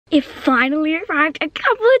It finally arrived a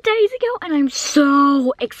couple of days ago and I'm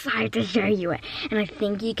so excited to show you it. And I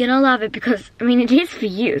think you're gonna love it because, I mean, it is for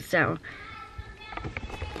you, so.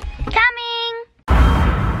 Coming!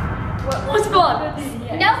 What's fun?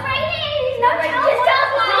 No ratings! No, just tell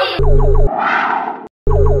us what it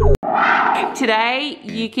is! Today,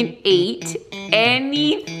 you can eat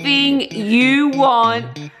anything you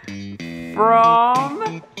want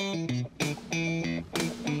from...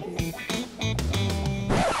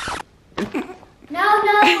 No!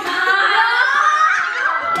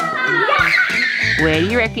 Where do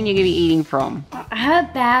you reckon you're gonna be eating from? I have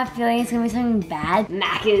a bad feeling it's gonna be something bad.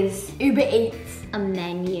 Macca's. Uber Eats. A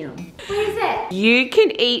menu. What is it? You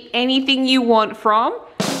can eat anything you want from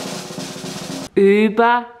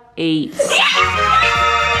Uber Eats.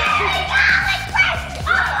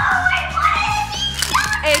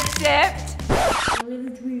 Except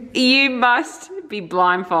you must be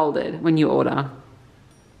blindfolded when you order.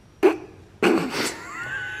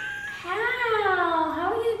 How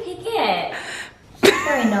are we gonna pick it?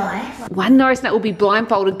 Very nice. One Norris nut will be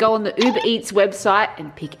blindfolded, go on the Uber Eats website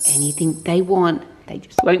and pick anything they want. They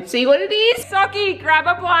just won't see what it is. Socky, grab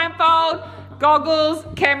a blindfold, goggles,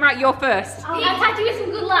 camera, you're first. I'll touch you with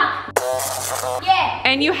some good luck. Yeah.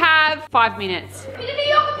 And you have 5 minutes. Pick a New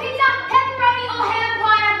York pizza, pepperoni, or ham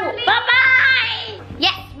pineapple. Bye-bye!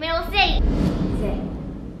 Yes, we'll see.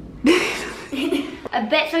 I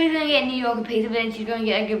bet Sophie's gonna get New York pizza, but then she's gonna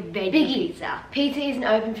get like a veggie pizza. Pizza isn't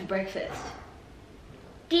open for breakfast.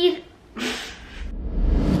 I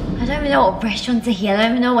don't even know what restaurants are here. I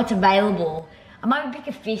don't even know what's available. I might pick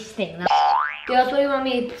a fish thing. Girls, what do you want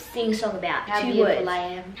me to sing a song about? How beautiful I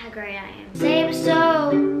am. How great I am. Say I'm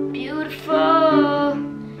so beautiful,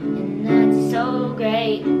 and that's so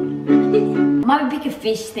great. I might pick a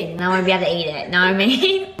fish thing, and I won't be able to eat it. Know what I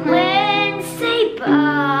mean? When Saber,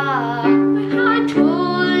 my heart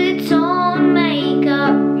pulled its own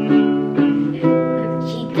makeup.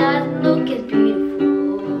 She doesn't look as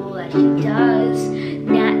beautiful as she does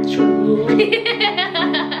natural.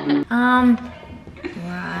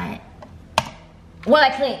 Right. What I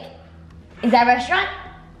click? Is that a restaurant?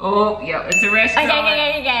 Oh, yeah, it's a restaurant.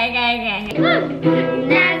 Okay. Come on.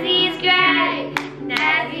 Nazzie's great.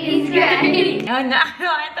 Nazzie's great. Oh no,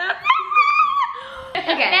 I thought.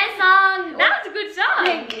 Okay. That song. That was a good song.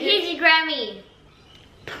 Here's your Grammy.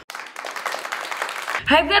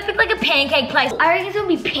 Hopefully I pick like a pancake place. I reckon it's gonna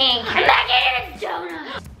be pancake. I'm not getting a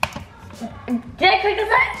donut. Did I click on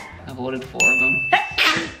that? I've ordered 4 of them.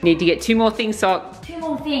 Need to get 2 more things, Sock. 2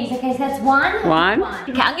 more things. Okay, so that's one. Okay,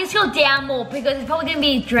 I'm gonna scroll down more because there's probably gonna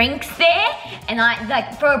be drinks there, and I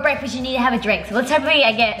like for a breakfast you need to have a drink. So let's hopefully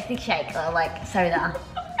I get a thick shake or like soda.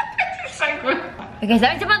 So good. Okay, so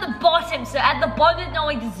it's about the bottom. So at the bottom is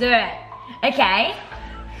only dessert. Okay.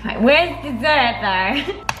 Right, where's dessert though?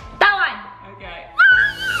 That one. Okay.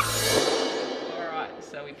 Alright,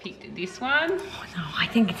 so we picked this one. Oh no, I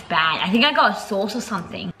think it's bad. I think I got a sauce or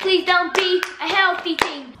something. Please don't be a healthy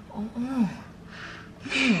thing.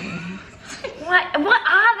 What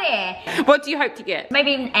are there? What do you hope to get?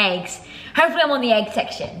 Maybe even eggs. Hopefully I'm on the egg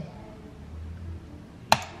section.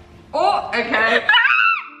 Oh, okay.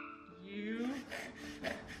 You.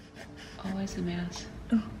 Oh, where's the mouse?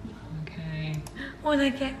 Oh. Okay. What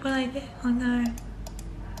did I get? Oh no.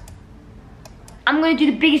 I'm gonna do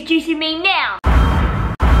the biggest juicy meme now.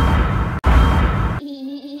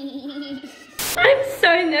 I'm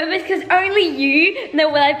so nervous because only you know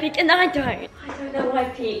what I picked and I don't. I don't know what I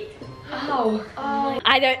picked. Oh.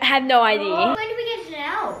 I don't have no idea. When do we get to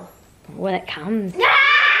know? When it comes. No!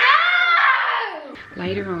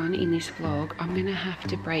 Later on in this vlog, I'm gonna have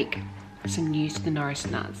to break some news to the Norris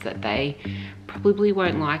nuts that they probably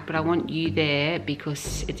won't like, but I want you there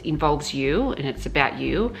because it involves you and it's about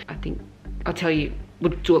you. I think I'll tell you,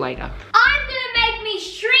 we'll do it later. I'm gonna make me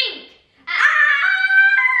shrink!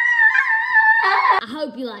 I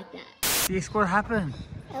hope you like that. Disc, what happened?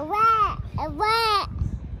 What?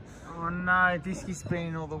 Oh no, Disky's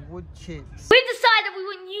spinning all the wood chips. We've decided we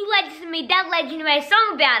want you legends to meet that legend who made a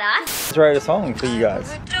song about us. Let's write a song for you guys.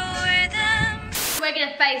 We're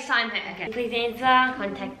gonna FaceTime her. Okay. Please answer.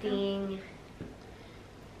 Contacting.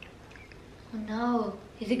 Oh no.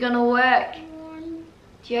 Is it gonna work?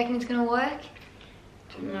 Do you reckon it's gonna work?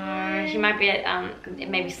 No, she might be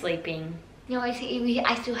maybe sleeping. No, I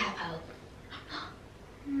still have hope.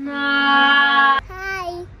 No.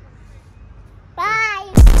 Hi.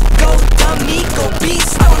 Bye. Go dummy, go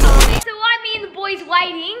beast. So while me and the boys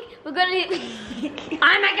waiting, we're gonna.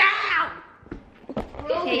 I'm a girl.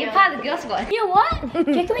 Yeah, you're part of the girl squad. You know what?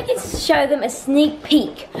 Do you reckon we can show them a sneak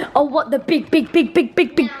peek of what the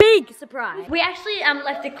big surprise? We actually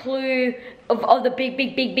left a clue of the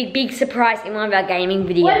big surprise in one of our gaming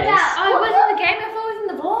videos. What about? Oh, it wasn't the game. I thought it was in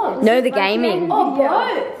the vlog. No, the gaming. Oh,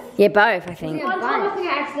 both. Yeah, both, I think. One time I think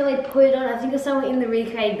I accidentally put it on. I think it was someone in the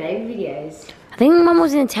recreated baby videos. I think one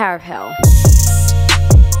was in the Tower of Hell.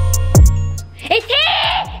 It's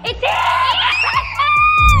here! It's here!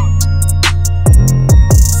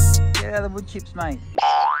 Get out of the wood chips, mate.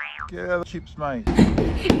 Get out of the chips, mate.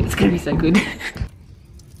 It's gonna be so good.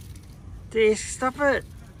 Dish, stop it.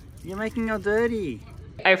 You're making her dirty.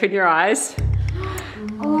 Open your eyes.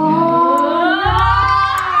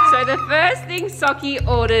 So the first thing Socky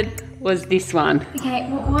ordered was this one. Okay,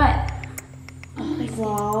 what?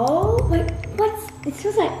 Whoa. Wait, what's... It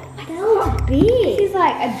feels like... That looks big. This is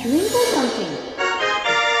like a drink or something.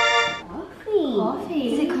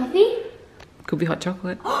 Coffee. Is it coffee? Could be hot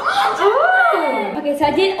chocolate. Okay, so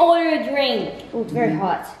I did order a drink. Oh, it's very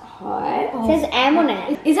hot. Hot? Oh. It says M on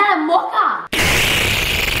it. Is that a mocha?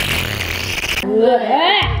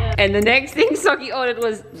 And the next thing Socky ordered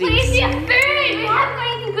was this. Please, your food! We haven't got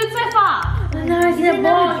anything good so far. No, it's a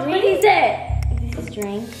box. What is it? Is this a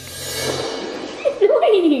drink?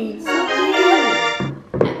 Annoying.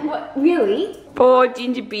 What? Really? 4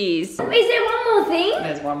 ginger beers. Is there one more thing?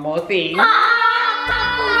 There's one more thing. Ah!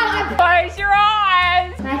 Close your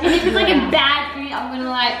eyes. Imagine if it's like a bad food, I'm gonna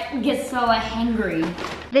like get so hangry.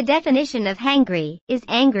 The definition of hangry is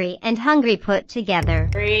angry and hungry put together.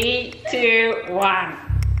 3, 2, 1.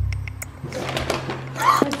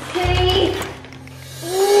 Let's see.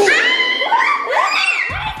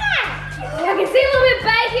 I can see a little bit of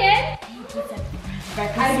bacon.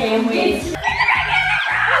 Sandwich.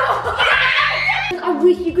 I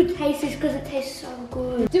wish you could taste this because it tastes so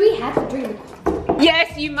good. Do we have to drink?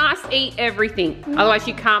 Yes, you must eat everything. Otherwise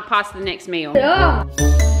you can't pass the next meal. Oh.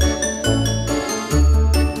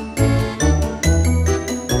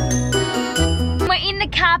 We're in the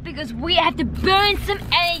car because we have to burn some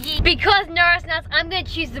energy. Because Norris Nuts, I'm gonna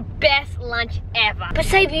choose the best lunch ever. But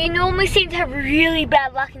Sabre, you normally seem to have really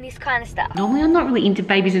bad luck in this kind of stuff. Normally I'm not really into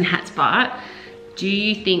babies and hats, but do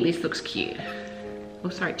you think this looks cute? Oh,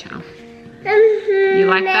 sorry, Charm. You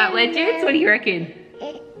like that, Legends? What do you reckon?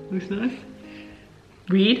 Looks nice.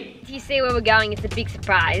 Weird. Do you see where we're going? It's a big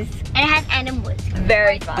surprise. And it has animals.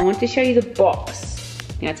 Very I fun. want to show you the box.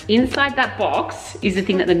 Now, it's inside that box is the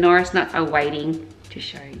thing that the Norris Nuts are waiting to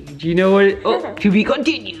show you. Do you know what it... Oh, to be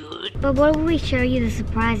continued. But what if we show you the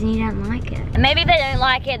surprise and you don't like it? Maybe if they don't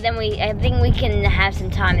like it, then I think we can have some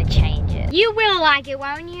time to change it. You will like it,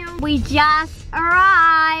 won't you? We just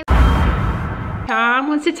arrived. Charm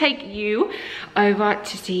wants to take you over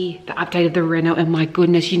to see the update of the reno, and my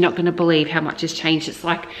goodness, you're not gonna believe how much has changed. It's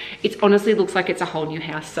like, it honestly looks like it's a whole new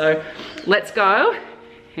house. So let's go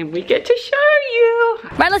and we get to show you.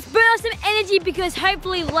 Right, let's burn off some energy because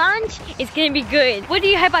hopefully lunch is gonna be good. What do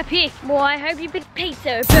you hope I pick? Well, I hope you pick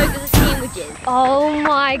pizza, burgers, or sandwiches. Oh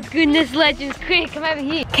my goodness, Legends, quick, come over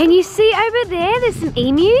here. Can you see over there, there's some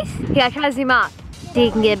emus? Yeah, I can't zoom up so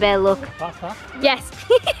you can get a better look. Yes.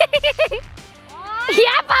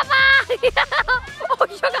 Yeah, Papa! Oh,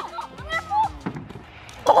 sugar!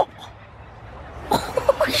 Oh,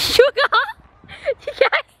 sugar!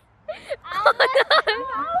 Yes! Oh,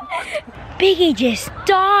 no. Biggie just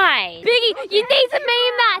died! Biggie, you need to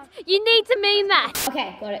meme that! You need to meme that!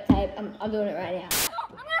 Okay, got it, Tape. I'm doing it right now.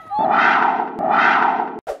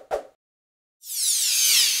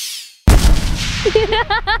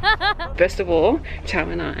 First of all, Charm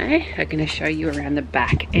and I are going to show you around the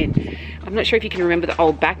back, and I'm not sure if you can remember the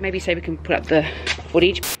old back. Maybe say we can put up the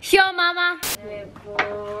footage. Sure, Mama.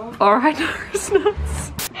 All right, Norris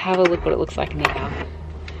Nuts. Have a look what it looks like now.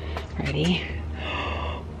 Ready?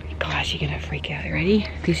 Guys, you're going to freak out. Ready?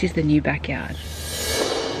 This is the new backyard.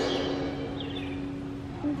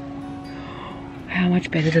 How much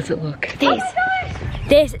better does it look?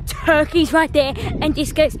 There's turkeys right there, and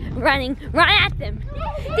Disco's running right at them.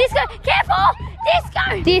 Disco, careful!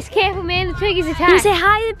 Disco! Dis, careful, man. The turkeys attack. Can you say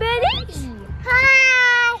hi to the birdies? Hi!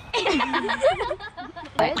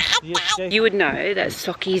 You would know that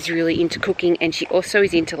Socky is really into cooking, and she also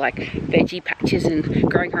is into like veggie patches and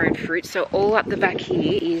growing her own fruit. So all up the back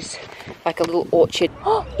here is like a little orchard.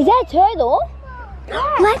 Oh, is that a turtle?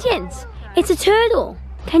 Legends! It's a turtle.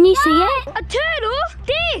 Can you see it? A turtle?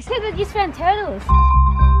 This! Because I just found turtles.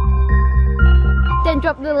 Don't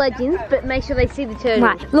drop the Legends, but make sure they see the turtles.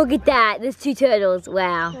 Right, look at that. There's 2 turtles.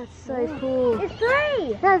 Wow. That's so cool. It's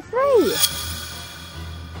 3. That's 3.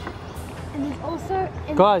 And there's also...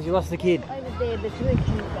 Guys, you lost the kid. Over there, but it's really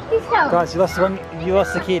cute. Guys, you lost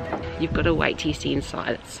the kid. You've got to wait till you see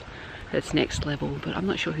inside. That's next level, but I'm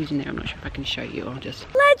not sure who's in there. I'm not sure if I can show you. I'll just...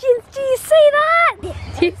 Legends, do you see that?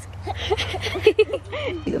 Yes.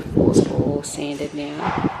 The floor's all sanded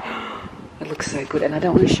now. It looks so good, and I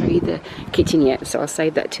don't want to show you the kitchen yet, so I'll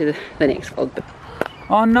save that to the next vlog. But...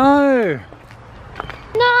 Oh no!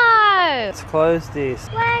 No! Let's close this.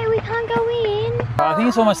 Wait, we can't go in. I think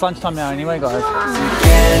it's almost lunchtime now anyway, guys.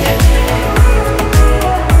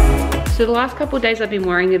 So the last couple of days I've been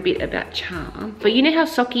worrying a bit about Charm. But you know how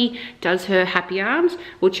Socky does her happy arms?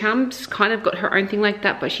 Well, Charm's kind of got her own thing like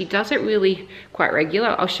that, but she does it really quite regular.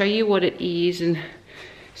 I'll show you what it is and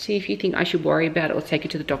see if you think I should worry about it or take her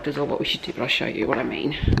to the doctors or what we should do, but I'll show you what I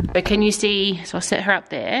mean. But can you see, so I'll set her up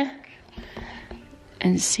there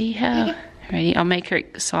and see how, ready? I'll make her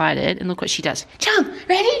excited and look what she does. Charm,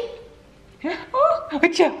 ready? Oh,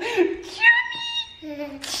 Charm,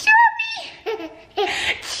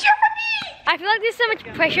 I feel like there's so much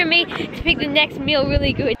pressure on me to pick the next meal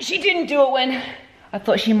really good. She didn't do it when I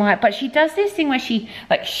thought she might, but she does this thing where she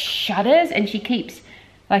like shudders and she keeps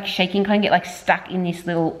like shaking, kind of get like stuck in this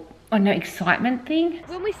little, I don't know, excitement thing.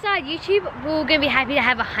 When we start YouTube, we're gonna be happy to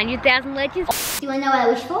have 100,000 legends. Do you want to know what I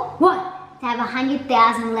wish for? What? To have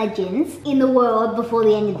 100,000 legends in the world before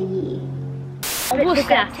the end of the year. We'll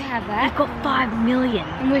start to have that. We've got 5 million.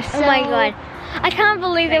 And we're so... Oh my god. I can't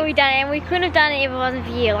believe that we've done it, and we couldn't have done it if it wasn't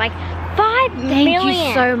for you. Like, 5 million. Thank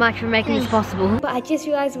you so much for making this possible. But I just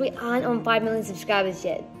realized we aren't on 5 million subscribers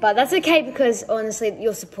yet. But that's okay because honestly,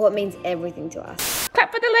 your support means everything to us.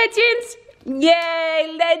 Clap for the legends.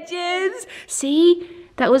 Yay, legends. See,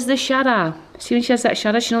 that was the shutter. See when she does that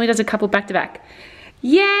shutter, she normally does a couple back to back.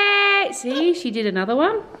 Yay, see, she did another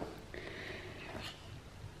one.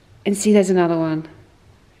 And see, there's another one.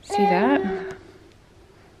 See that?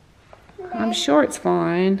 I'm sure it's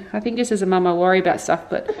fine. I think just as a mum I worry about stuff,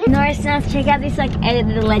 but... Norris, check out this like edit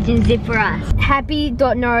that the legends did for us.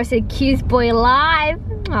 Happy.Norris said, cutest boy alive.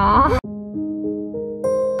 Aww.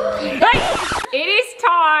 Hey, it is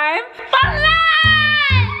time for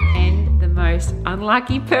lunch! And the most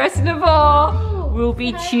unlucky person of all will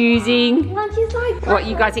be choosing what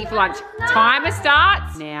you guys eat for lunch. Timer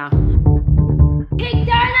starts now. Pig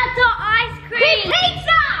donuts or ice cream?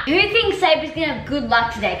 Pizza! Who thinks Saber's gonna have good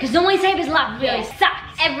luck today? Because normally Saber's luck really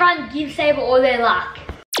sucks. Everyone gives Saber all their luck.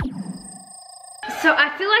 So I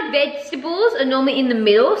feel like vegetables are normally in the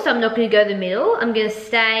middle, so I'm not gonna go the middle. I'm gonna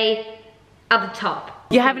stay up the top.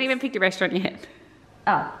 You haven't even picked a restaurant yet.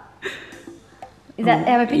 Oh. Is that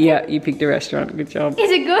how I picked it? Yeah, you picked a restaurant. Good job.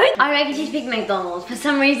 Is it good? I reckon she's picked McDonald's. For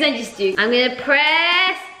some reason I just do. I'm gonna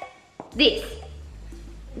press this.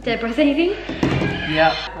 Did I press anything?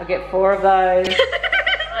 Yep, I'll get 4 of those.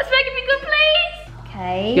 Let's make it be good, please.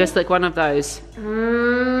 Okay. You gotta select one of those.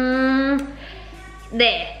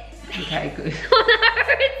 There. Okay, good. Oh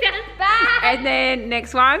no, it sounds bad. And then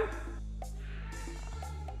next one.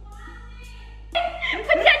 But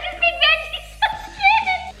such a big veggie, so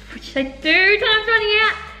scared. Which like 2 times running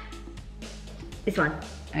out. This one.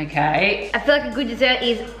 Okay. I feel like a good dessert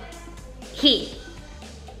is here.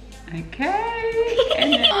 Okay.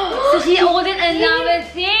 And then... So she ordered another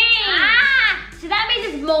thing. Ah! So that means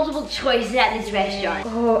there's multiple choices at this restaurant.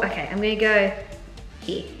 Oh, okay. I'm gonna go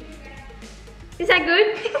here. Is that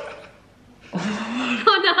good?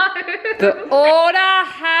 Oh no. The order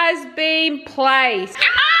has been placed.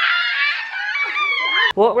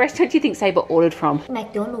 What restaurant do you think Saber ordered from?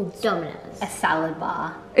 McDonald's. Domino's. A salad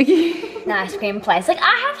bar. Okay, An ice cream place. Like,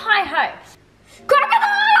 I have high hopes.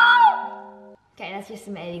 Crocodile! Okay, that's just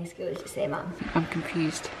some editing skills, just there, Mum. I'm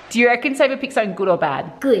confused. Do you reckon Saber picked something good or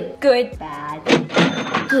bad? Good. Good. Bad.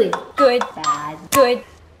 Good. Good. Bad. Good.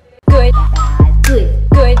 Good. Bad. Good.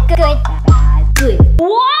 Good. Good. Bad. Good.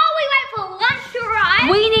 While we wait for lunch to arrive,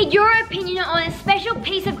 we need your opinion on a special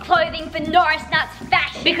piece of clothing for Norris Nuts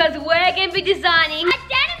fashion. Because we're going to be designing a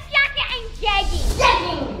denim jacket and jeggings.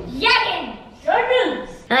 Jeggings.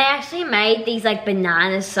 And I actually made these like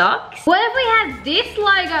banana socks. What if we have this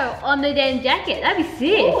logo on the denim jacket? That'd be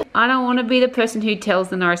sick. I don't want to be the person who tells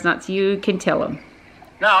the Norris Nuts. You can tell them.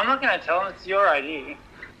 No, I'm not going to tell them. It's your idea.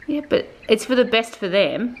 Yeah, but it's for the best for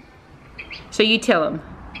them. So you tell them.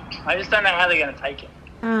 I just don't know how they're going to take it.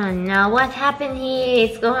 Oh no, what's happened here?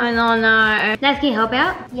 It's going on now. Naz, can you help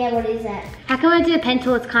out? Yeah, what is that? How come I do a pen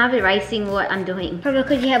tool? It's kind of erasing what I'm doing. Probably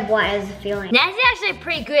because you have white as a feeling. Naz is actually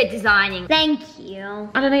pretty good at designing. Thank you.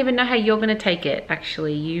 I don't even know how you're going to take it,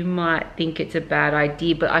 actually. You might think it's a bad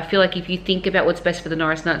idea, but I feel like if you think about what's best for the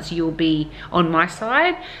Norris Nuts, you'll be on my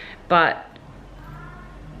side. But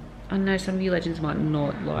I know some of you legends might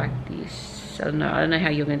not like this. I don't know how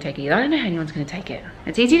you're gonna take it either. I don't know how anyone's gonna take it.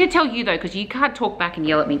 It's easy to tell you though, because you can't talk back and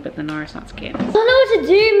yell at me, but the Norris nuts can. I don't know what to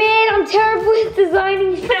do, man. I'm terrible with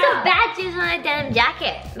designing stuff. Put some badges on a denim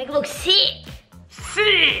jacket. Make it look sick.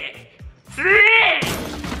 Sick!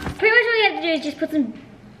 Pretty much all you have to do is just put some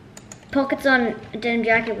pockets on a denim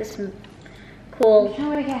jacket with some cool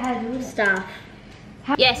stuff.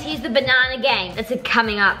 Yes, here's the banana gang. That's a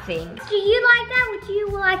coming up thing. Do you like that? Would you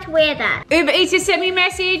like to wear that? Uber Eats just sent me a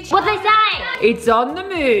message. What'd they say? It's on the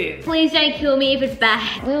move. Please don't kill me if it's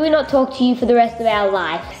bad. We will not talk to you for the rest of our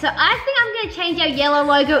life. So I think I'm gonna change our yellow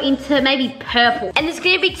logo into maybe purple. And there's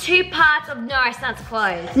gonna be 2 parts of Norris Nuts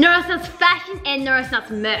clothes. Norris Nuts fashion and Norris Nuts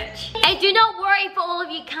merch. And do not worry for all of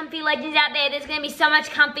you comfy legends out there. There's gonna be so much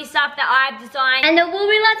comfy stuff that I've designed. And there will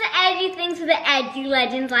be lots of edgy things for the edgy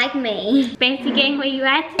legends like me. Fancy gang, where you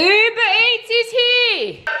at? Uber Eats is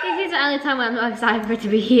here. This is the only time when I'm not excited for it to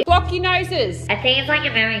be here. Block your noses. I think it's like a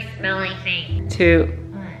very smelly thing. 2.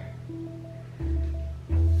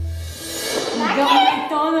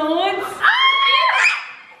 McDonald's.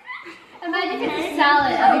 Imagine if it's a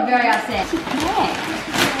salad, I'd be very upset.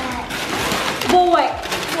 Boy.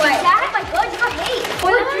 Dad, oh my god, you got heat.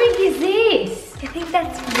 What drink is this? I think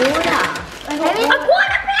that's water. Maybe a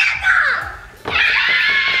quarter pounder!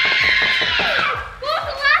 What was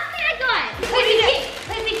the last thing I got?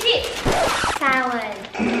 Let me tip. Salad.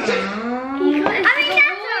 I mean, that's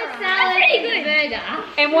a salad. Pretty good. Burger.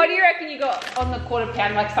 And what do you reckon you got on the quarter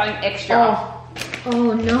pound, like something extra?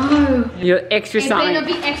 Oh no. You're extra something. It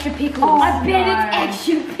better be extra pickles. I bet it's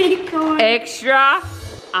extra pickles. Extra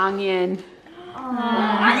onion.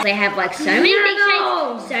 They have like so many big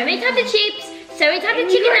shapes, so many types of chips, so many types of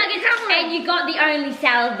chicken nuggets, and you got the only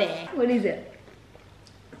salad there. What is it?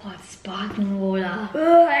 Oh, it's sparkling water.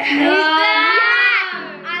 I hate that.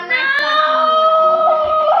 I like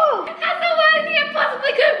sparkling water. That's the worst thing I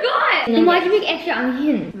possibly could have got. Then why'd you pick extra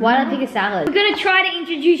onion? Why did I pick a salad? We're gonna try to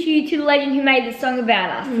introduce you to the legend who made this song about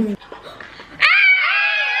us.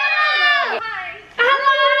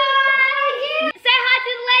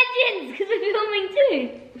 Because we're filming too.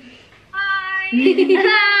 Hi.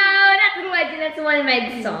 Oh, that's the legend. That's the one who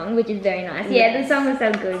made the song, which is very nice. Yeah, the song was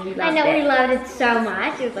so good. We loved it. I know we loved it so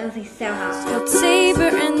much. It was honestly so hard.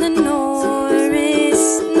 Saber and the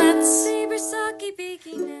Norris nuts. Saber sake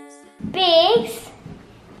baking nuts. Biggs,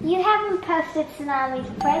 you haven't posted Tsunami's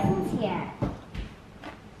presents yet.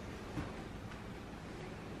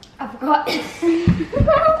 I forgot. She's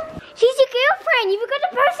your girlfriend. You forgot to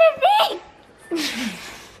post her thing.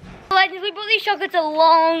 Legends, we bought these chocolates a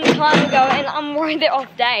long time ago and I'm worried they're off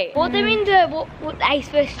date. Bought them in the what Ace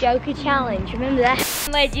vs Joker challenge, remember that?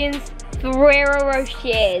 Legends, Ferrero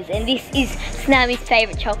Rochers, and this is Tsunami's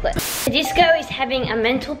favourite chocolate. Disco is having a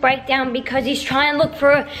mental breakdown because he's trying to look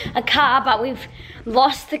for a car, but we've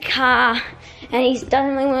lost the car and he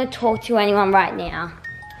doesn't really want to talk to anyone right now.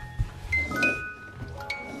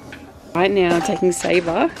 Right now, I'm taking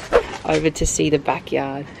Saber over to see the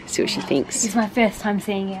backyard, see what she thinks. It's my first time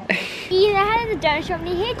seeing it. You know how there's a donut shop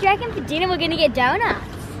near here? Do you reckon for dinner we're gonna get donuts?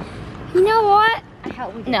 You know what?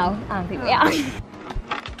 No, I don't think we are.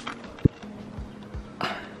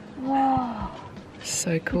 Whoa.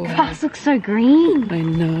 So cool. The grass looks so green. I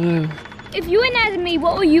know. If you were Naz and me,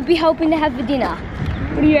 what will you be hoping to have for dinner?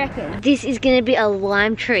 What do you reckon? This is gonna be a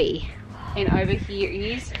lime tree. And over here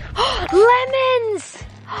is... lemons!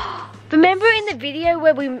 Remember in the video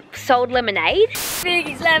where we sold lemonade?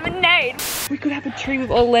 Biggie's lemonade. We could have a tree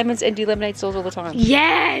with all lemons and do lemonade stores all the time.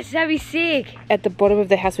 Yes, that'd be sick. At the bottom of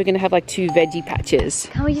the house, we're gonna have like 2 veggie patches.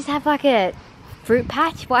 Can't we just have like a fruit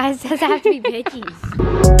patch? Why does it have to be veggies?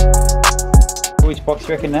 Which box do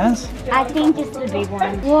you reckon, Naz? I think just the big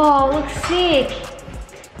one. Whoa, looks sick.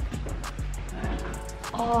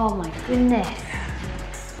 Oh my goodness.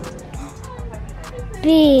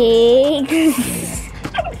 Big.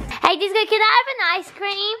 Hey Disco, can I have an ice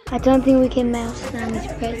cream? I don't think we can mouse Tsunami's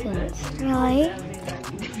presents. Really?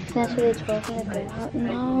 That's what they're talking about?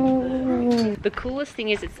 No. The coolest thing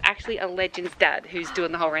is it's actually a Legends dad who's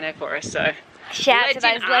doing the whole reno for us, so. Shout out to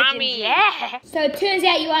those legends, Army. yeah. So it turns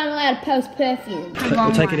out you aren't allowed to post perfume.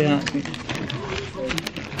 We'll take it out.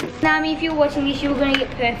 Tsunami, if you're watching this, you were going to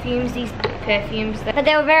get perfumes, these perfumes. But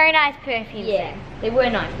they were very nice perfumes. Yeah, they were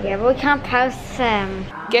nice. Yeah, but we can't post them.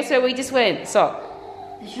 Guess where we just went? So.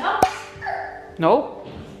 The shops? No.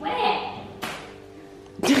 Where?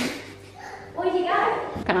 Where'd you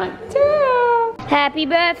go? Can I tell? Happy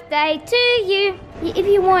birthday to you. If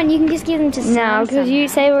you want, you can just give them to Sam. No, because you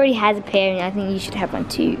say already has a pair, and I think you should have one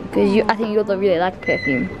too. Because I think you'll really like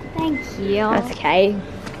perfume. Thank you. That's okay.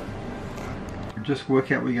 Just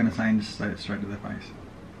work out what you're going to say and just say it straight to their face.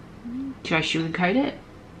 Should I sugarcoat it?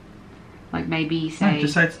 Like maybe say... No,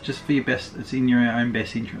 just say it's just for your best, it's in your own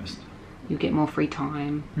best interest. You get more free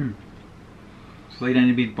time. So you don't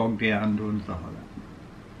need to be bogged down doing stuff like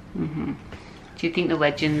that. Do you think the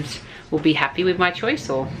legends will be happy with my choice,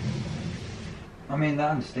 or? I mean, they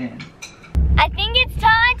understand. I think it's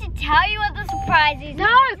time to tell you what the surprise is.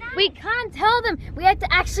 No, we can't tell them. We have to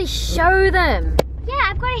actually show them. Yeah,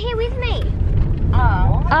 I've got it here with me.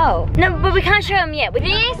 Oh. No, but we can't show them yet. With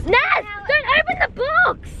this? Naz, don't open the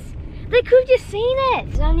box. They could have just seen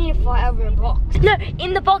it. I need to fight over a box. No,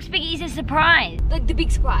 in the box, Biggie, is a surprise. Like the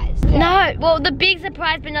big surprise. No, well, the big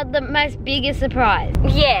surprise, but not the most biggest surprise.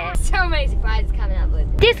 Yeah. So many surprises coming up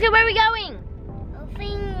with. Disco, where are we going?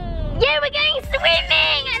 Yeah, we're going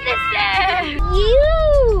swimming in the surf.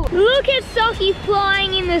 Look at Socky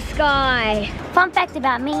flying in the sky. Fun fact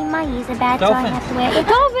about me, my ears are bad, so I have to wear.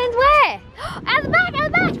 Dolphins, where? Out the back, out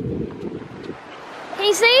the back. Can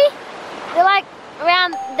you see? They're like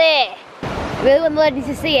around there. Really want the legends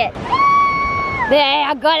to see it. There,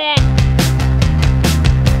 I got it.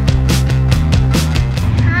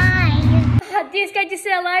 Hi. Disco just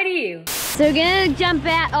said hello to you. So we're gonna jump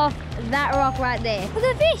out off that rock right there. Look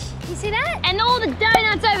at the fish, you see that? And all the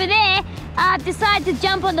donuts over there decide to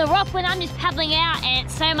jump on the rock when I'm just paddling out, and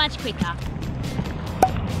it's so much quicker.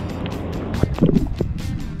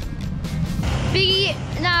 Biggie,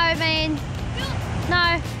 no man.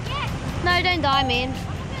 No. No, don't die, man.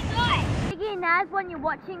 Biggie and Naz, when you're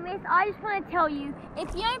watching this, I just want to tell you,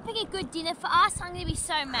 if you don't pick a good dinner for us, I'm gonna be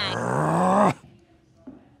so mad.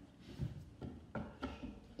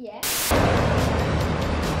 Yeah.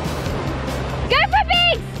 Go for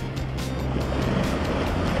pigs!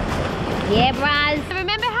 Yeah, bros.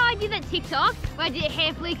 Remember how I did that TikTok where I did a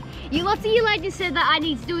hair flick? Lots of you legends said that I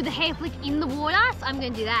need to do the hair flick in the water, so I'm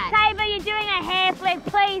going to do that. Saber, you're doing a hair flick.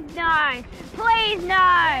 Please no. Please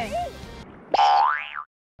no.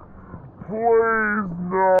 Please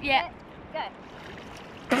no. Yeah. Go.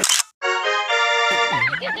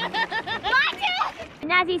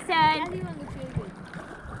 Nazi said.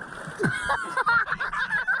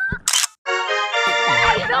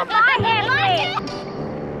 You got my hair flick.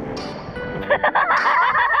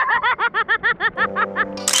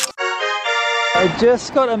 I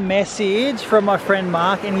just got a message from my friend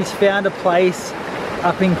Mark, and he's found a place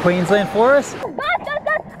up in Queensland for us. I've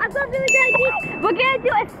got a really great idea. We're going to do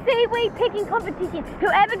a seaweed picking competition.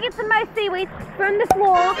 Whoever gets the most seaweed from the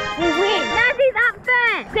floor will win. Nazi's up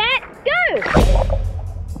first. Set, go!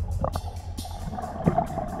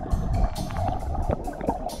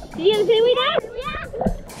 Did you have a seaweed out? Yeah.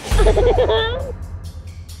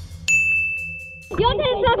 Your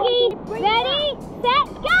turn, Socky. Ready, set,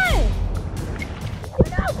 go!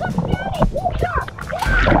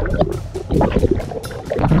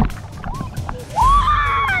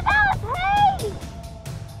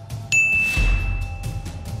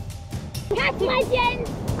 Catch legends!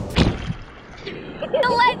 The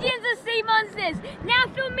legends are sea monsters. Now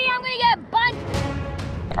for me, I'm gonna get a bunch.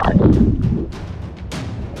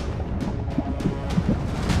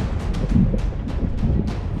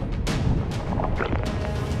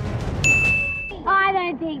 I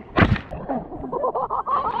don't think.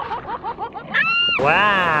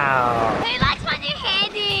 Wow. Who likes my new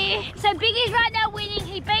handy? So Biggie's right now winning.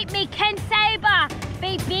 He beat me. Ken Saber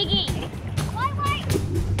beat Biggie. Wait.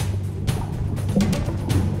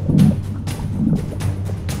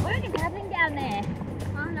 What is happening down there?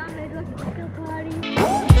 Oh no, there's like a still party.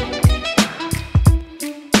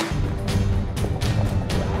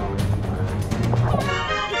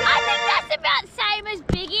 I think that's about the same as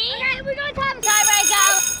Biggie. Okay, we're gonna time tiebreaker.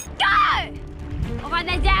 Go! Alright,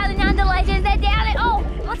 they're down and under legends. They're down and oh,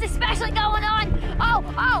 what's especially going on? Oh,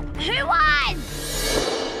 who won?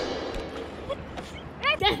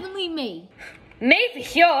 Definitely me. Me for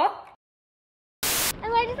sure.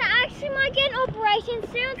 And ladies, I actually might get an operation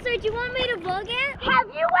soon, so do you want me to vlog it? Have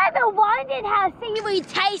you ever wondered how seaweed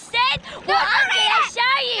tasted? Well, I'm gonna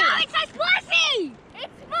show you. No, it's so spicy!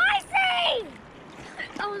 It's spicy!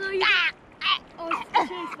 Oh no, you. Oh, it's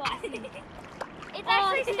too spicy. It's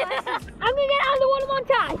actually spicy. I'm gonna get underwater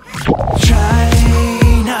montage. Try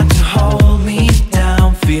not to hold me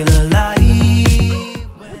down, feel alive.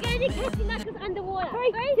 We're gonna do catching knuckles underwater.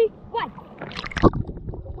 3, 2, 1.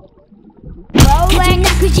 Rolling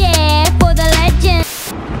knuckles, yeah, for the legend.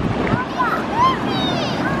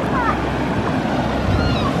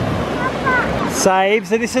 Save,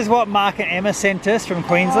 so this is what Mark and Emma sent us from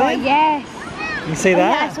Queensland. Oh, yes. You see Yeah, I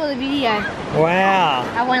that? saw the video. Wow.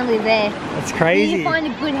 I want to live there. That's Can crazy. you find a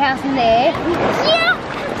good house in there?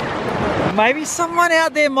 Yeah. Maybe someone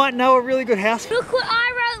out there might know a really good house. Look what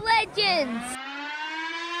I wrote, legends.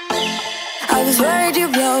 I was worried you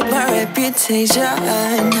blow my reputation.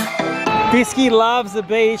 Bisky loves the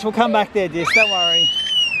beach. We'll come back there, Dis, don't worry.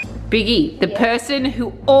 Biggie, the person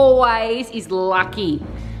who always is lucky.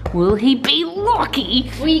 Will he be lucky?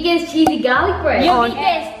 Will you get his cheesy garlic bread? On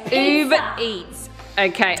Yes, Uber pizza. Eats.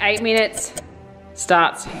 Okay, 8 minutes.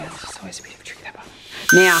 Starts. Yeah, there's always a bit of a trick that one.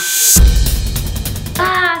 Now.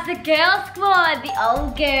 Ah, the girl squad, the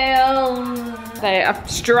old girls. They are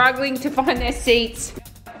struggling to find their seats.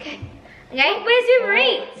 Okay, where's Uber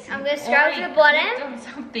Eats? I'm gonna scroll to the bottom. Done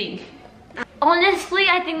something. Honestly,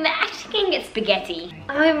 I think they're actually gonna get spaghetti.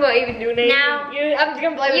 I'm not even doing it. Now, I'm just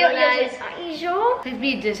gonna blame it on that. Are you sure? Please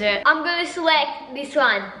be a dessert. I'm gonna select this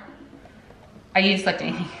one. Are you selecting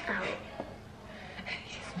anything?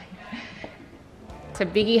 So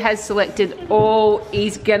Biggie has selected all.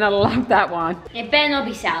 He's gonna love that one. It better not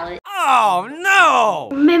be salad. Oh no!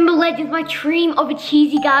 Remember, legends, my dream of a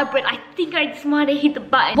cheesy garlic bread. I think I just might have hit the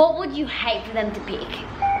button. What would you hate for them to pick?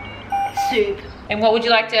 Soup. And what would you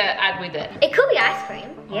like to add with it? It could be ice cream.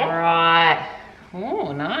 Yeah. Right.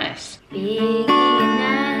 Oh, nice. Biggie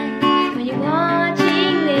and I, when you're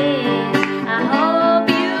watching this, I hope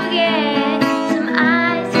you get some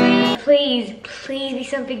ice cream. Please, please be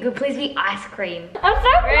something good. Please be ice cream. I'm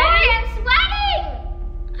so ready. I'm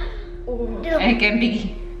sweating. And again,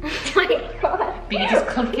 Biggie. Oh my god. Biggie, just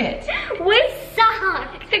click it. We suck.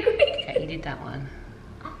 Okay, you did that one.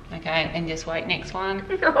 Okay, and just wait, next one.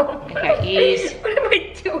 No. Okay, ears. What am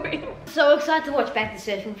I doing? So excited to watch back the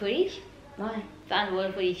surfing footage. Why? The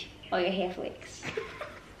underwater footage. Oh, your hair flicks.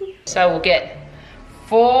 So we'll get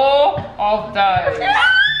 4 of those.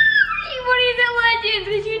 What is it, legends?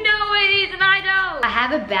 Because you know what it is and I don't. I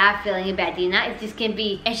have a bad feeling about dinner. It's just gonna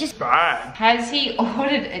be, it's just Bad. Has he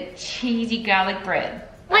ordered a cheesy garlic bread?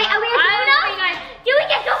 Wait, are we at donuts? Do we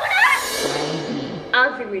get donuts? I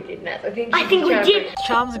don't think we did that. I think we did.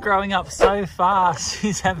 Charm's growing up so fast.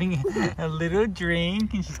 She's having a little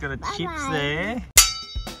drink and she's got a chips there.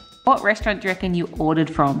 What restaurant do you reckon you ordered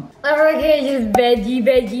from? I reckon it's just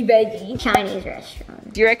veggie. Chinese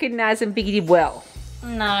restaurant. Do you reckon Naz and Biggie did well?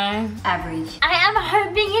 No. Average. I am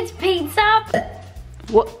hoping it's pizza.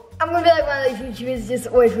 What? I'm gonna be like one of those YouTubers just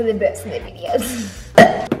always with the best in their videos.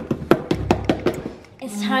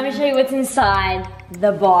 It's time to show you what's inside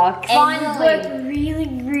the box. Finally. Worked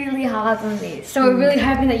really hard on this. So we're really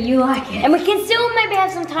hoping that you like it. And we can still maybe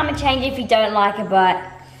have some time to change it if you don't like it, but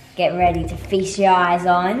get ready to feast your eyes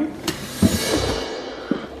on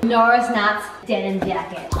Norris Nuts denim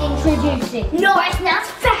jacket. Introducing Norris Nuts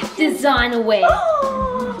fashion designer wear.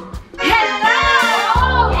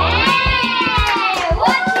 Hello! Hey!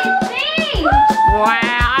 What's your thing? Wow,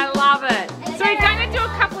 I love it. So we're going to do a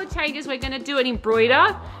couple of changes. We're going to do an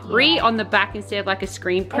embroidery on the back instead of like a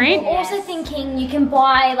screen print. And we're also thinking you can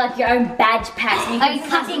buy like your own badge packs. And you can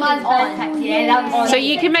customize badge packs. Yeah, So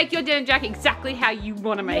you can make your denim jacket exactly how you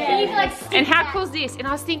want to make it. And how cool is this? And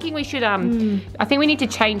I was thinking we should, I think we need to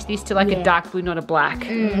change this to like a dark blue, not a black.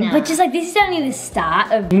 But just like this is only the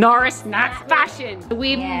start of Norris Nuts fashion.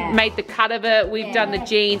 We've made the cut of it. We've done the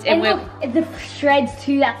jeans, and we're. Look, the shreds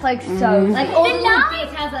too. That's like so like all the little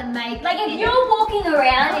details that make. Like if you're walking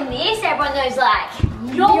around in this, everyone knows like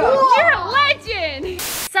you're a legend.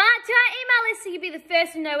 Sign up to our email list so you'll be the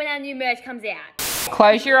first to know when our new merch comes out.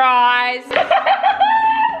 Close your eyes.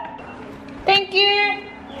 Thank you.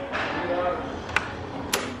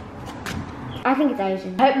 I think it's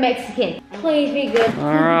Asian. I hope Mexican. Please be good.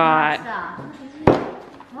 All right.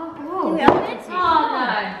 Oh no.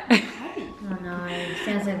 Oh no,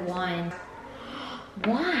 sounds like wine.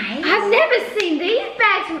 Wine? I've never seen these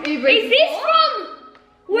bags from Uber Eats. Is this from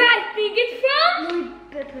where I think it's from?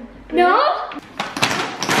 No?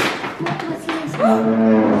 What's this? Oh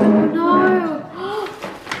no.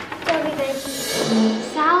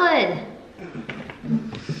 Salad.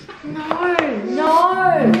 No.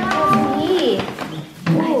 What's here?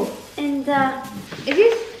 Oh. And is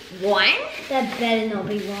this wine? That better not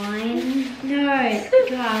be wine. No,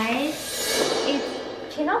 guys. It's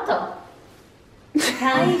Chinotto.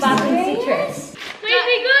 Italian sparkling citrus. Please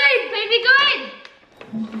be good. Please be good.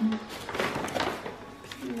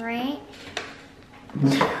 Ranch.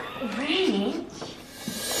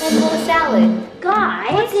 And more salad.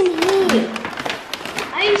 Guys. What's in here?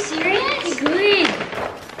 Are you serious? Good.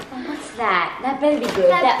 Oh, what's that? That better be good.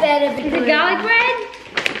 That better be good. Is it garlic bread?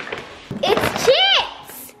 It's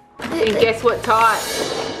chips. And guess what type?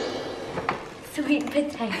 Sweet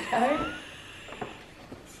potato.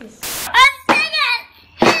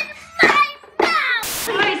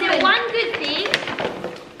 Alright, so one good thing.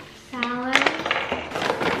 Salad.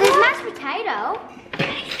 There's mashed potato.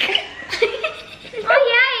 Oh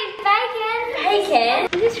yay, bacon. Bacon.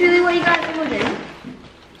 Is this really what you guys want?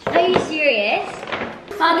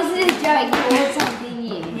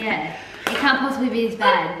 can't possibly be this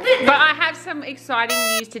bad. But I have some exciting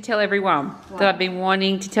news to tell everyone that I've been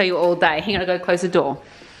wanting to tell you all day. Hang on, I gotta close the door.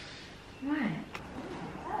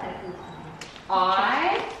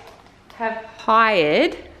 I have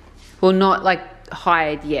hired, well, not like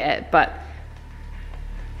hired yet, but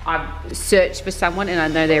I've searched for someone and I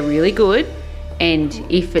know they're really good. And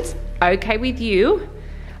if it's okay with you,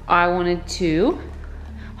 I wanted to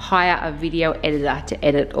hire a video editor to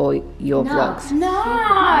edit all your vlogs.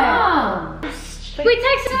 No. We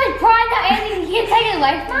take such pride that anything you can't take it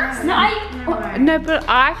away from us. No, but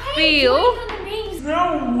I feel. No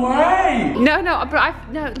way!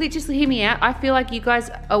 No, just hear me out. I feel like you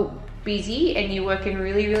guys are busy and you're working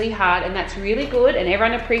really, really hard, and that's really good, and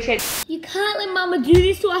everyone appreciates. You can't let Mama do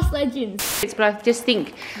this to us legends. But I just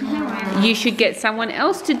think you should get someone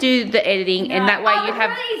else to do the editing, and that way you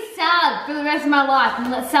have. I'm really sad for the rest of my life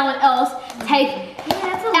and let someone else take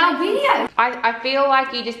our video. I feel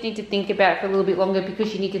like you just need to think about it for a little bit longer,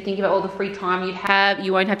 because you need to think about all the free time you'd have.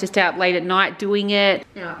 You won't have to stay up late at night doing it.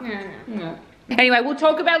 No. Anyway, we'll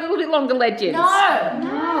talk about it a little bit longer, legends. No.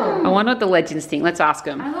 I wonder what the legends think. Let's ask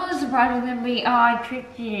them. I thought the surprise was going to be, oh, I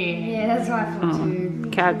tricked you. Yeah, that's what I thought too.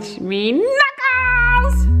 Catch me now.